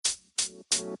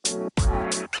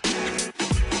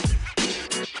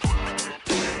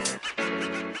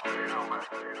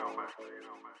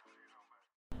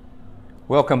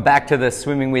Welcome back to the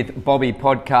Swimming with Bobby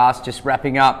podcast. Just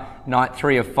wrapping up night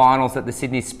 3 of finals at the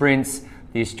Sydney Sprints,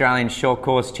 the Australian Short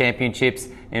Course Championships,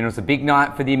 and it was a big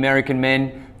night for the American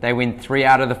men. They win 3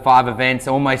 out of the 5 events,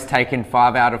 almost taken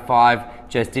 5 out of 5,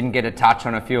 just didn't get a touch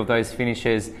on a few of those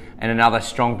finishes, and another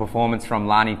strong performance from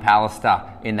Lani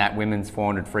Pallister in that women's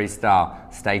 400 freestyle.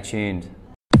 Stay tuned.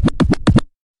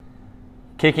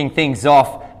 Kicking things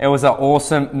off, it was an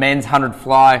awesome men's 100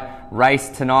 fly race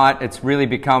tonight. It's really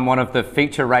become one of the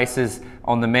feature races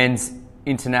on the men's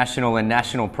international and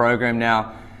national program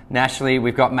now. Nationally,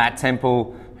 we've got Matt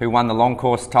Temple, who won the long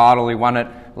course title. He won it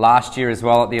last year as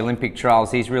well at the Olympic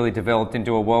trials. He's really developed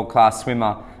into a world-class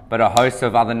swimmer, but a host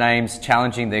of other names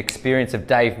challenging the experience of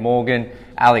Dave Morgan,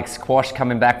 Alex Quash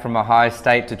coming back from Ohio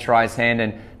State to try his hand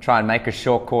and try and make a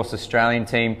short course Australian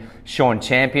team. Sean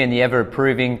Champion, the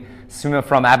ever-improving swimmer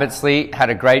from Abbotsleigh, had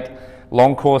a great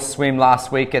long course swim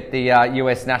last week at the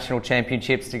US National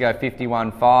Championships to go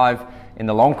 51.5 in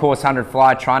the long course 100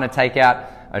 fly, trying to take out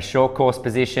a short course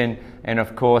position. And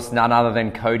of course, none other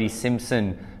than Cody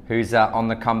Simpson, who's on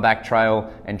the comeback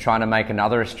trail and trying to make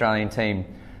another Australian team.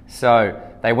 So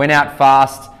they went out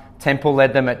fast. Temple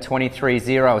led them at 23.0.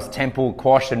 It was Temple,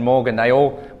 Quash and Morgan. They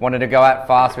all wanted to go out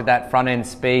fast with that front end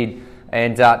speed.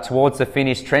 And towards the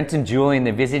finish, Trenton Julian,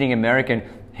 the visiting American,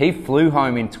 he flew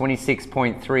home in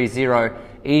 26.30,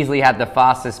 easily had the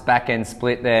fastest back-end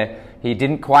split there. He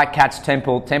didn't quite catch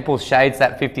Temple. Temple shades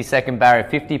that 50-second barrier,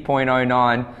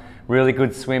 50.09. Really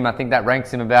good swim. I think that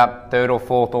ranks him about 3rd or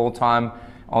 4th all-time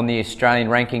on the Australian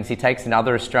rankings. He takes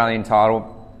another Australian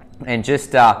title. And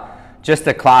just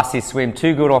a classy swim.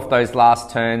 Too good off those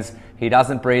last turns. He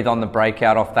doesn't breathe on the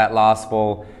breakout off that last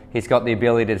ball. He's got the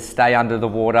ability to stay under the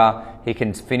water. He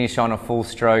can finish on a full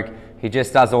stroke. He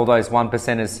just does all those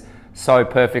 1%ers so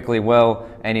perfectly well,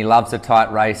 and he loves a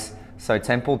tight race. So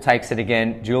Temple takes it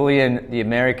again. Julian, the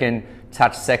American,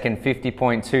 touched second,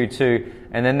 50.22,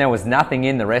 and then there was nothing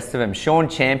in the rest of them. Sean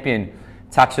Champion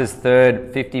touches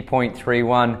third,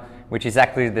 50.31, which is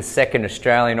actually the second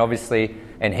Australian, obviously,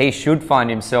 and he should find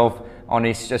himself on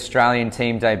his Australian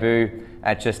team debut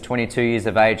at just 22 years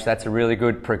of age. That's a really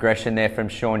good progression there from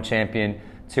Sean Champion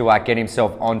to get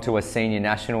himself onto a senior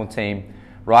national team.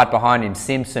 Right behind him,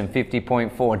 Simpson,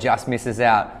 50.4, just misses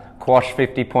out. Quash,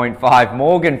 50.5.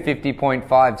 Morgan,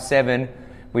 50.57.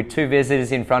 With 2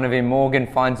 visitors in front of him, Morgan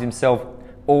finds himself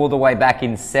all the way back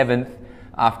in 7th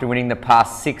after winning the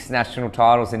past 6 national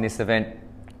titles in this event.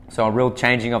 So a real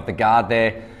changing of the guard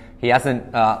there. He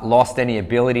hasn't lost any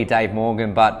ability, Dave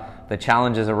Morgan, but the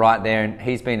challenges are right there, and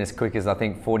he's been as quick as, I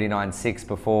think, 49.6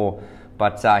 before.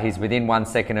 But he's within 1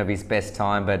 second of his best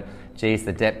time. But geez,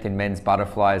 the depth in men's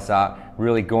butterflies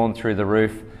really gone through the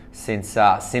roof since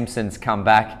Simpson's come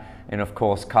back. And of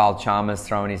course, Kyle Chalmers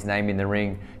throwing his name in the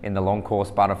ring in the long course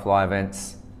butterfly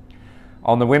events.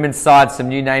 On the women's side, some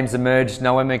new names emerged.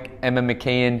 Emma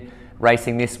McKeon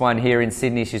racing this one here in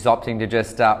Sydney. She's opting to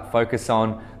just focus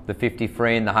on the 50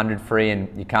 free and the 100 free,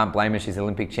 and you can't blame her. She's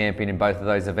Olympic champion in both of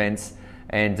those events.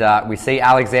 And we see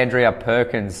Alexandria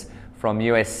Perkins from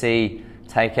USC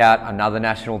take out another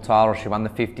national title. She won the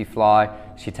 50 fly.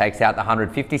 She takes out the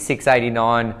 100.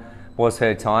 56.89 was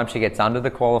her time. She gets under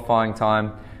the qualifying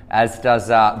time, as does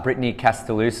Brittany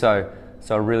Castelluso.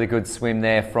 So a really good swim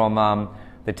there from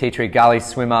the Tea Tree Gully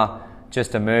swimmer,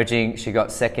 just emerging. She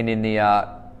got second in the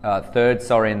third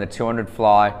in the 200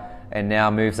 fly, and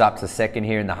now moves up to second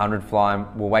here in the 100 fly. And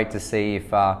we'll wait to see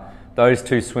if those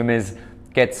 2 swimmers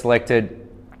get selected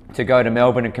to go to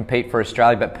Melbourne and compete for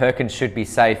Australia. But Perkins should be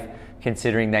safe,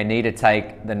 considering they need to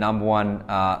take the number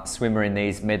 1 swimmer in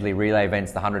these medley relay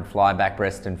events, the 100 fly, back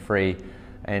breast and free.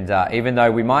 And even though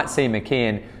we might see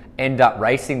McKeon end up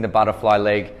racing the butterfly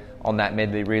leg on that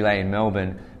medley relay in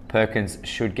Melbourne, Perkins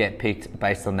should get picked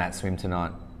based on that swim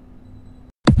tonight.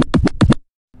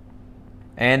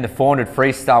 And the 400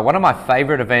 freestyle, one of my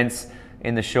favourite events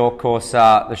in the short course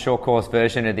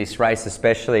version of this race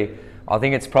especially. I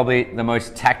think it's probably the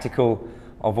most tactical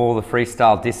of all the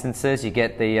freestyle distances. You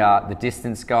get the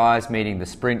distance guys meeting the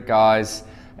sprint guys,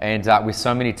 and with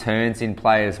so many turns in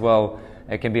play as well,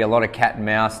 it can be a lot of cat and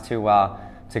mouse to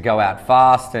go out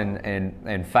fast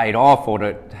and fade off, or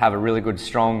to have a really good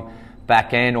strong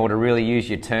back end, or to really use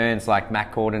your turns like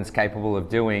Matt Gordon's capable of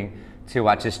doing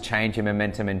to just change your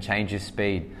momentum and change your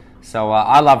speed. So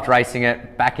I loved racing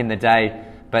it back in the day,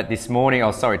 but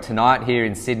tonight here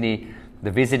in Sydney, the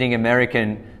visiting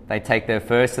American, they take their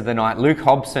first of the night. Luke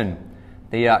Hobson,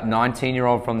 the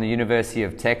 19-year-old from the University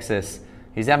of Texas,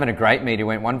 he's having a great meet. He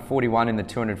went 141 in the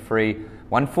 200 free,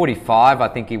 1:45, I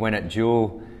think he went at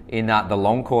dual in the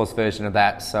long course version of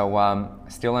that. So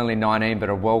still only 19, but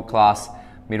a world-class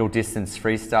middle distance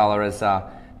freestyler, as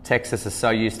Texas is so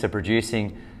used to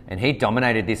producing. And he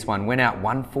dominated this one, went out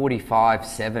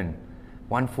 1:45.7.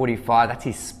 1:45, that's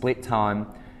his split time.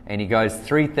 And he goes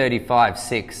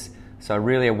 3:35.6. So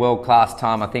really a world-class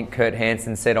time. I think Kurt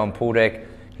Hansen said on pool deck,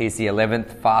 he's the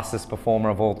 11th fastest performer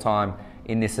of all time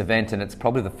in this event. And it's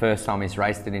probably the first time he's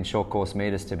raced it in short course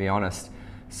meters, to be honest.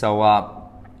 So a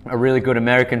really good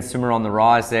American swimmer on the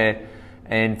rise there.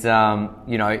 And,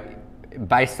 you know,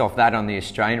 based off that on the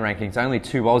Australian rankings, only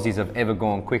 2 Aussies have ever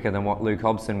gone quicker than what Luke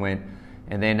Hobson went,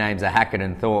 and their names are Hackett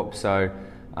and Thorpe. So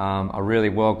a really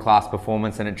world-class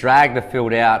performance, and it dragged the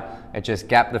field out. It just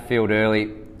gapped the field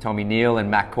early. Tommy Neal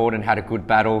and Matt Corden had a good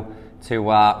battle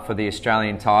for the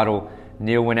Australian title.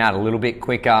 Neal went out a little bit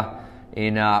quicker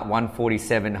in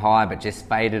 1:47 high, but just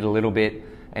faded a little bit,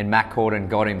 and Matt Corden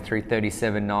got him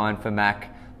 3:37.9 for Mac.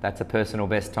 That's a personal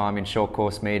best time in short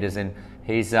course meters, and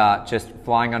he's just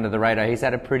flying under the radar. He's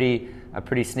had a pretty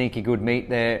sneaky good meet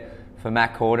there for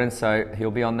Matt Corden, so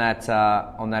he'll be on that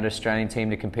Australian team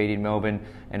to compete in Melbourne,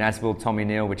 and as will Tommy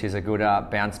Neal, which is a good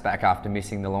bounce back after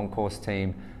missing the long course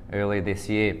team earlier this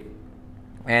year.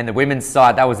 And the women's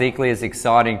side, that was equally as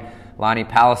exciting. Lani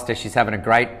Pallister, she's having a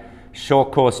great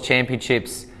short course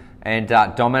championships and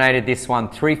dominated this one,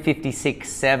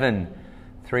 3:56.7,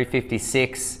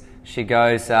 3:56. She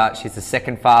goes, she's the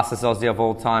second fastest Aussie of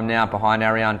all time now, behind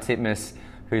Ariarne Titmus,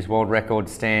 whose world record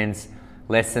stands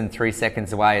less than 3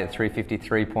 seconds away at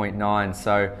 3:53.9.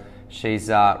 So she's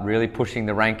really pushing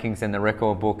the rankings and the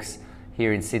record books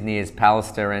here in Sydney as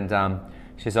Pallister, and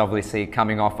she's obviously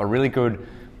coming off a really good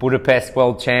Budapest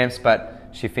World Champs, but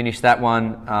she finished that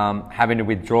one having to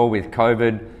withdraw with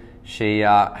COVID. She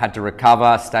had to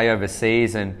recover, stay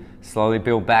overseas, and slowly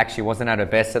build back. She wasn't at her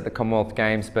best at the Commonwealth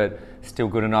Games, but still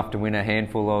good enough to win a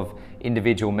handful of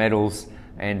individual medals,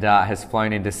 and has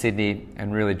flown into Sydney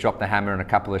and really dropped the hammer in a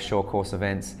couple of short course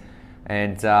events.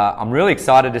 And I'm really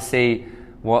excited to see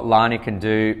what Lani can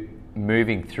do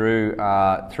moving through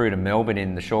to Melbourne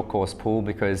in the short course pool,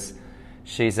 because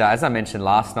she's, as I mentioned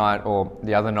last night or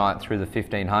the other night through the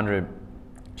 1500,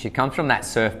 she comes from that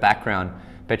surf background,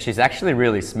 but she's actually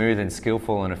really smooth and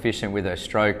skillful and efficient with her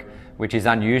stroke, which is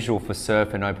unusual for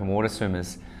surf and open water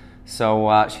swimmers.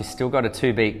 So she's still got a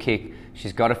 2-beat kick.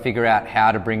 She's got to figure out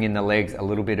how to bring in the legs a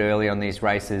little bit early on these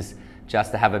races,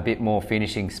 just to have a bit more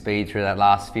finishing speed through that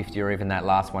last 50 or even that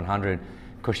last 100,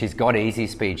 because she's got easy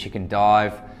speed. She can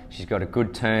dive. She's got a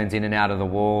good turns in and out of the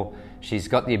wall. She's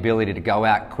got the ability to go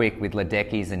out quick with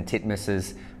Ledeckis and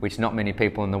Titmuses, which not many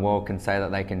people in the world can say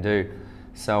that they can do.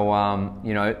 So,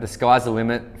 you know, the sky's the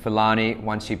limit for Lani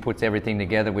once she puts everything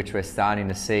together, which we're starting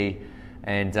to see.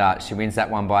 And she wins that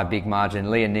one by a big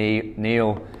margin. Leah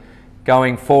Neal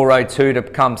going 4:02 to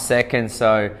come second.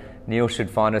 So Neal should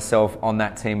find herself on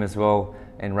that team as well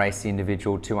and race the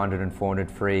individual 200 and 400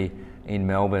 free in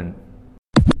Melbourne.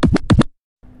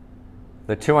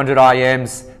 The 200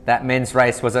 IMs, that men's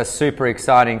race was a super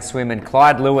exciting swim, and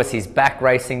Clyde Lewis, he's back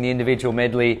racing the individual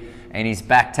medley, and he's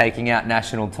back taking out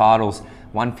national titles.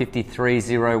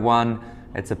 1:53.01,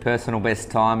 it's a personal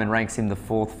best time and ranks him the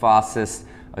 4th fastest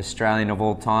Australian of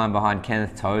all time, behind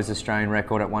Kenneth Toe's Australian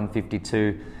record at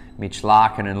 1:52, Mitch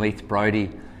Larkin and Leith Brodie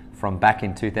from back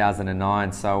in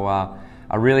 2009. So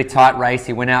a really tight race.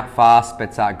 He went out fast,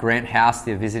 but Grant House,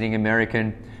 the visiting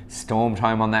American, stormed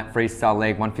home on that freestyle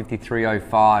leg,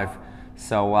 1:53.05.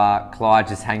 So Clyde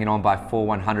just hanging on by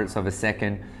 4/100ths of a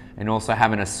second. And also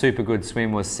having a super good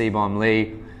swim was Seabom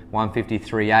Lee,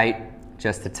 1:53.8,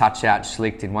 just a touch out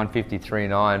Schlicht in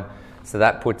 1:53.9. So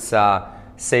that puts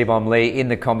Seabom Lee in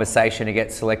the conversation to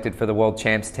get selected for the World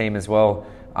Champs team as well,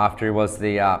 after he was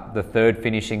the 3rd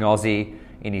finishing Aussie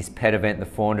in his pet event, the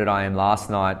 400 IM last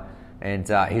night.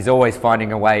 And he's always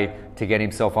finding a way to get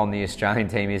himself on the Australian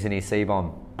team, isn't he,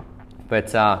 Seabom?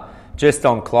 But just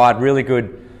on Clyde, really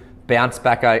good bounce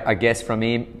back, I guess, from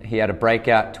him. He had a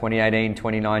breakout 2018,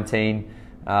 2019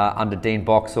 under Dean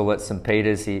Boxall at St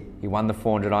Peters. He won the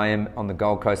 400 IM on the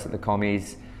Gold Coast at the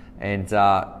Commies, and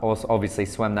also obviously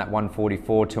swam that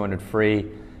 1:44 200 free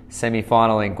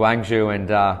semi-final in Gwangju. And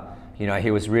you know,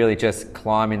 he was really just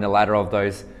climbing the ladder of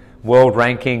those world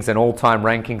rankings and all-time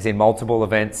rankings in multiple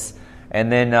events.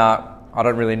 And then I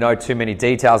don't really know too many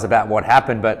details about what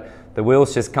happened, but the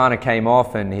wheels just kind of came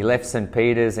off, and he left St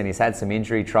Peters, and he's had some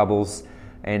injury troubles,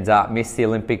 and missed the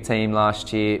Olympic team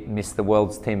last year, missed the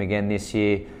World's team again this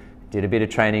year, did a bit of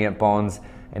training at Bonds,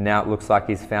 and now it looks like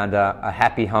he's found a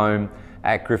happy home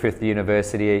at Griffith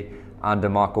University under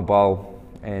Michael Boll.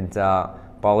 And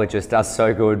Boll just does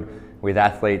so good with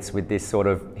athletes with this sort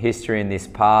of history and this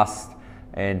past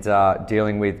and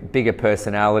dealing with bigger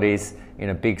personalities in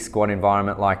a big squad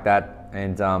environment like that.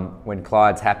 And when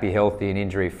Clyde's happy, healthy and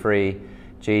injury free,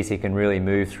 geez, he can really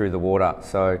move through the water.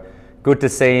 So good to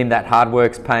see him. That hard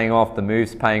work's paying off, the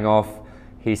move's paying off.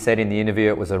 He said in the interview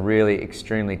it was a really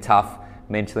extremely tough,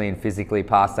 mentally and physically,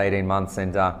 past 18 months,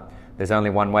 and there's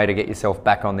only one way to get yourself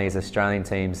back on these Australian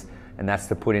teams, and that's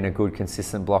to put in a good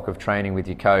consistent block of training with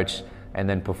your coach and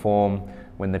then perform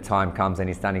when the time comes, and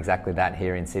he's done exactly that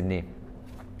here in Sydney.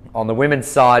 On the women's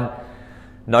side,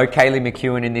 no Kaylee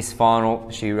McEwen in this final.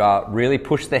 She really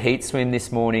pushed the heat swim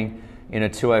this morning in a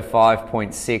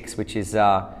 2:05.6, which is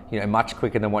much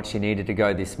quicker than what she needed to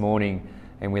go this morning,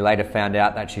 and we later found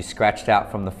out that she scratched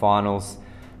out from the finals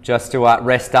just to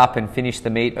rest up and finish the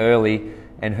meet early,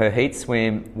 and her heat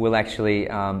swim will actually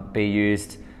be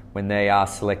used when they are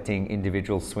selecting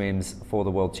individual swims for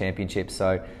the World Championships.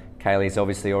 So Kaylee's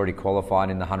obviously already qualified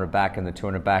in the 100 back and the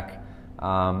 200 back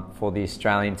for the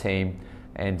Australian team,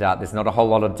 and there's not a whole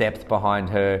lot of depth behind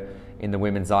her in the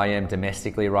women's IM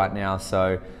domestically right now.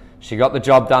 So she got the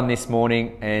job done this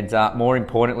morning, and more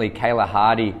importantly, Kayla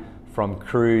Hardy from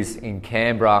Cruise in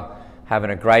Canberra having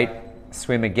a great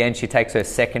swim again. She takes her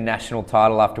second national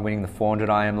title after winning the 400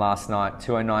 IM last night,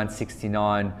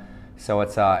 2:09.69. So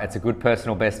it's a good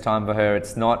personal best time for her.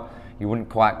 It's not, you wouldn't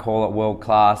quite call it world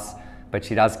class, but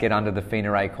she does get under the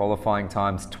FINA A qualifying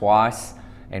times twice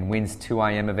and wins 2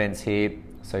 IM events here.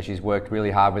 So she's worked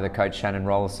really hard with her coach Shannon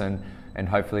Rollason, and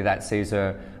hopefully that sees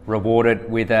her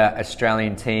rewarded with an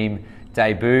Australian team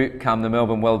debut come the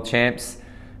Melbourne World Champs.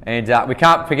 And we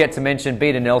can't forget to mention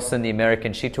Beta Nelson, the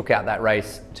American. She took out that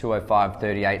race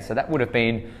 2:05.38. So that would have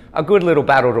been a good little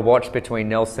battle to watch between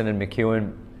Nelson and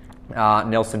McEwen.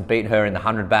 Nelson beat her in the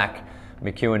 100 back.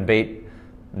 McEwen beat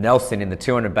Nelson in the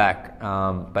 200 back,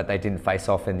 but they didn't face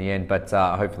off in the end. But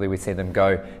hopefully we see them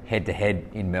go head to head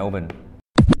in Melbourne.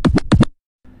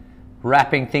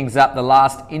 Wrapping things up, the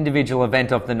last individual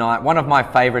event of the night. One of my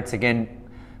favourites again.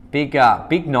 Big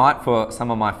night for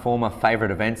some of my former favourite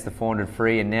events, the 400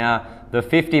 free and now the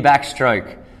 50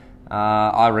 backstroke.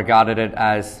 I regarded it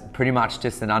as pretty much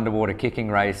just an underwater kicking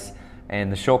race, and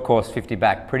the short course 50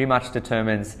 back pretty much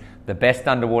determines the best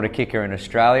underwater kicker in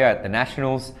Australia at the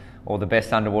Nationals or the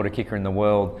best underwater kicker in the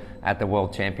world at the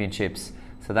World Championships.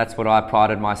 So that's what I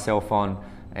prided myself on,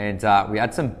 and we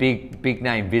had some big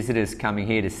name visitors coming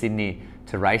here to Sydney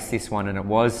to race this one, and it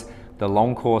was the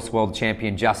long course world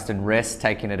champion Justin Rest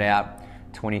taking it out,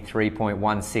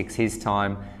 23.16 his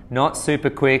time. Not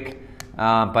super quick,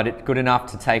 but it's good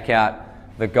enough to take out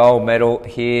the gold medal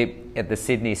here at the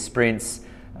Sydney Sprints.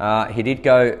 He did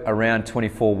go around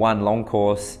 24.1 long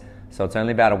course, so it's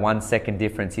only about a 1 second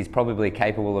difference. He's probably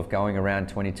capable of going around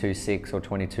 22.6 or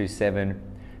 22.7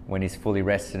 when he's fully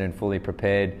rested and fully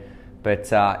prepared.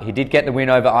 But he did get the win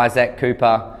over Isaac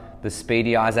Cooper, the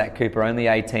speedy Isaac Cooper, only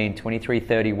 18,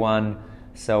 23.31.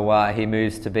 So he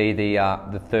moves to be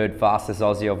the third fastest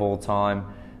Aussie of all time,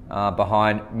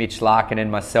 behind Mitch Larkin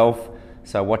and myself.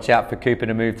 So watch out for Cooper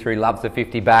to move through. Loves the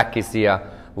 50 back, is the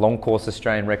long course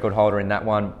Australian record holder in that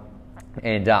one.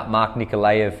 And Mark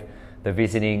Nikolaev, the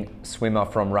visiting swimmer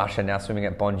from Russia, now swimming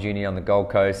at Bond Uni on the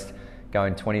Gold Coast,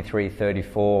 going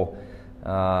 23.34.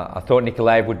 I thought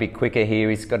Nikolaev would be quicker here.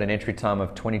 He's got an entry time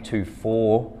of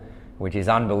 22.4, which is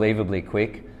unbelievably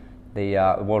quick. The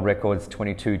world record's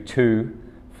 22.2,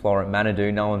 Florent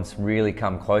Manadou. No one's really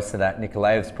come close to that.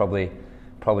 Nikolaev's probably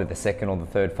the second or the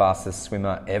third fastest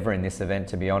swimmer ever in this event,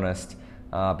 to be honest.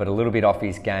 But a little bit off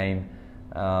his game,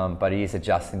 but he is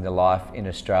adjusting to life in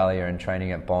Australia and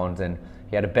training at Bond, and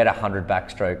he had a better 100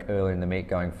 backstroke earlier in the meet,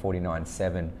 going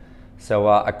 49.7. So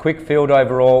a quick field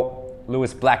overall.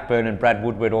 Lewis Blackburn and Brad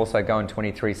Woodward also going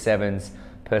 23.7s,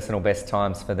 personal best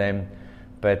times for them.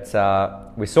 But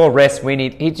we saw Rest win.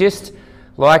 He just,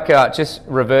 just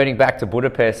reverting back to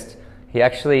Budapest, he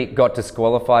actually got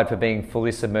disqualified for being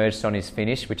fully submerged on his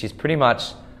finish, which is pretty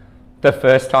much the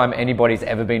first time anybody's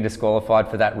ever been disqualified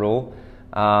for that rule.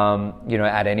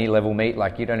 At any level meet,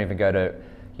 like you don't even go to,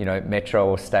 Metro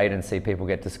or State and see people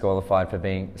get disqualified for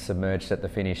being submerged at the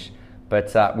finish.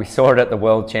 But we saw it at the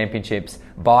World Championships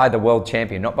by the world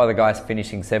champion, not by the guys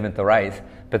finishing 7th or 8th,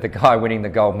 but the guy winning the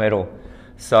gold medal.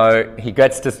 So he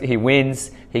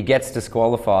wins, he gets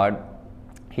disqualified.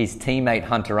 His teammate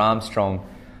Hunter Armstrong,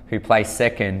 who placed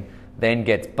second, then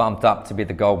gets bumped up to be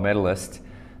the gold medalist.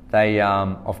 They,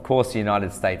 of course, the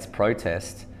United States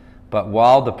protest, but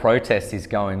while the protest is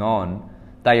going on,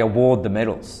 they award the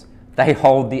medals. They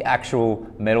hold the actual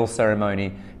medal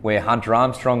ceremony where Hunter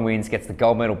Armstrong wins, gets the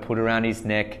gold medal put around his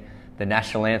neck, the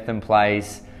national anthem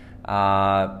plays.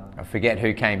 I forget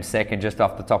who came second just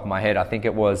off the top of my head. I think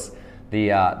it was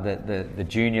the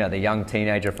junior, the young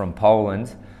teenager from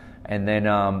Poland, and then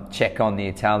Chekon, the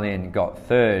Italian, got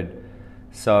third.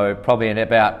 So probably in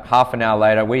about half an hour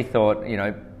later, we thought,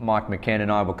 Mike McKenna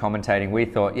and I were commentating, we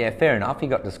thought, yeah, fair enough, he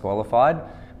got disqualified.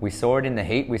 We saw it in the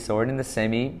heat, we saw it in the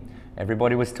semi,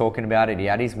 everybody was talking about it, he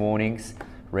had his warnings,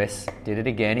 Ress did it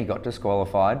again, he got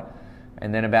disqualified.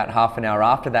 And then about half an hour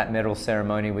after that medal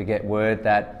ceremony, we get word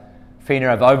that FINA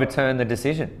have overturned the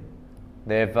decision.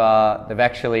 They've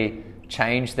actually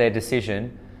changed their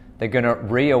decision. They're going to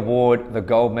re-award the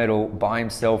gold medal by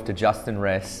himself to Justin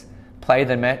Ress, play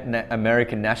the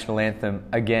American national anthem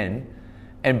again,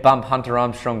 and bump Hunter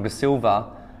Armstrong to silver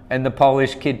and the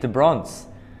Polish kid to bronze.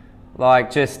 Like,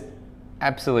 just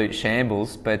absolute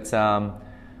shambles, but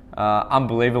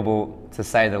unbelievable to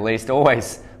say the least.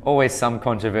 Always some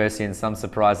controversy and some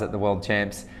surprise at the world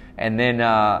champs. And then,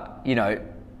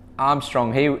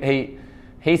 Armstrong,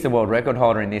 he's the world record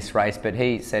holder in this race, but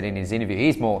he said in his interview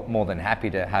he's more than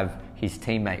happy to have his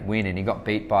teammate win, and he got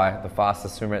beat by the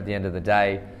fastest swimmer at the end of the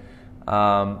day.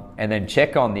 And then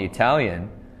Chekon, the Italian,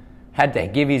 had to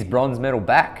give his bronze medal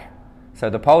back. So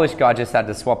the Polish guy just had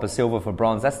to swap a silver for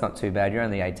bronze. That's not too bad. You're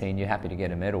only 18. You're happy to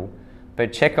get a medal.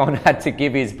 But Chekon had to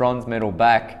give his bronze medal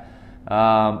back.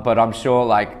 But I'm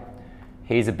sure,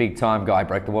 he's a big-time guy.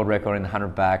 Broke the world record in the 100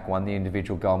 back, won the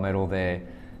individual gold medal there.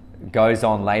 Goes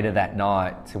on later that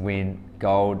night to win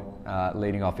gold,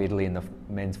 leading off Italy in the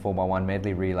men's 4x1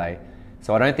 medley relay.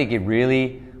 So I don't think it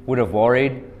really would have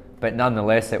worried, but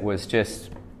nonetheless, it was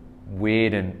just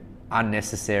weird and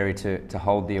unnecessary to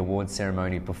hold the award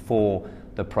ceremony before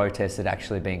the protest had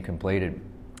actually been completed.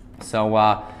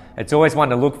 So it's always one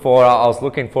to look for. I was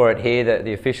looking for it here, that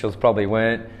the officials probably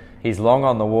weren't. He's long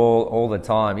on the wall all the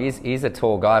time. He's a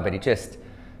tall guy, but he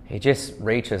just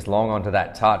reaches long onto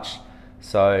that touch.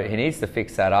 So he needs to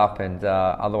fix that up, and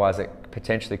otherwise it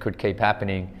potentially could keep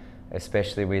happening,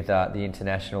 especially with the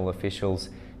international officials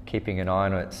keeping an eye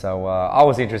on it. So I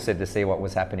was interested to see what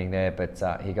was happening there,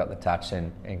 but he got the touch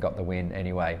and got the win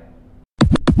anyway.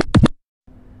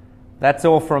 That's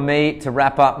all from me to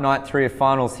wrap up night 3 of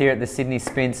finals here at the Sydney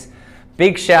Sprints.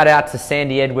 Big shout out to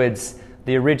Sandy Edwards,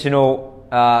 the original,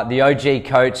 the OG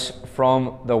coach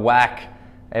from the WAC.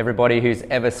 Everybody who's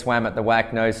ever swam at the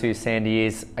WAC knows who Sandy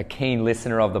is, a keen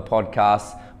listener of the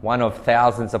podcast, one of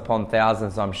thousands upon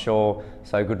thousands, I'm sure.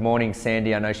 So good morning,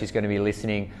 Sandy. I know she's going to be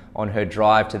listening on her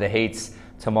drive to the heats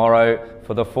tomorrow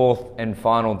for the 4th and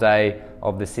final day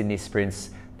of the Sydney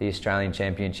Sprints, the Australian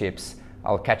Championships.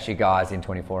 I'll catch you guys in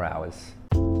 24 hours.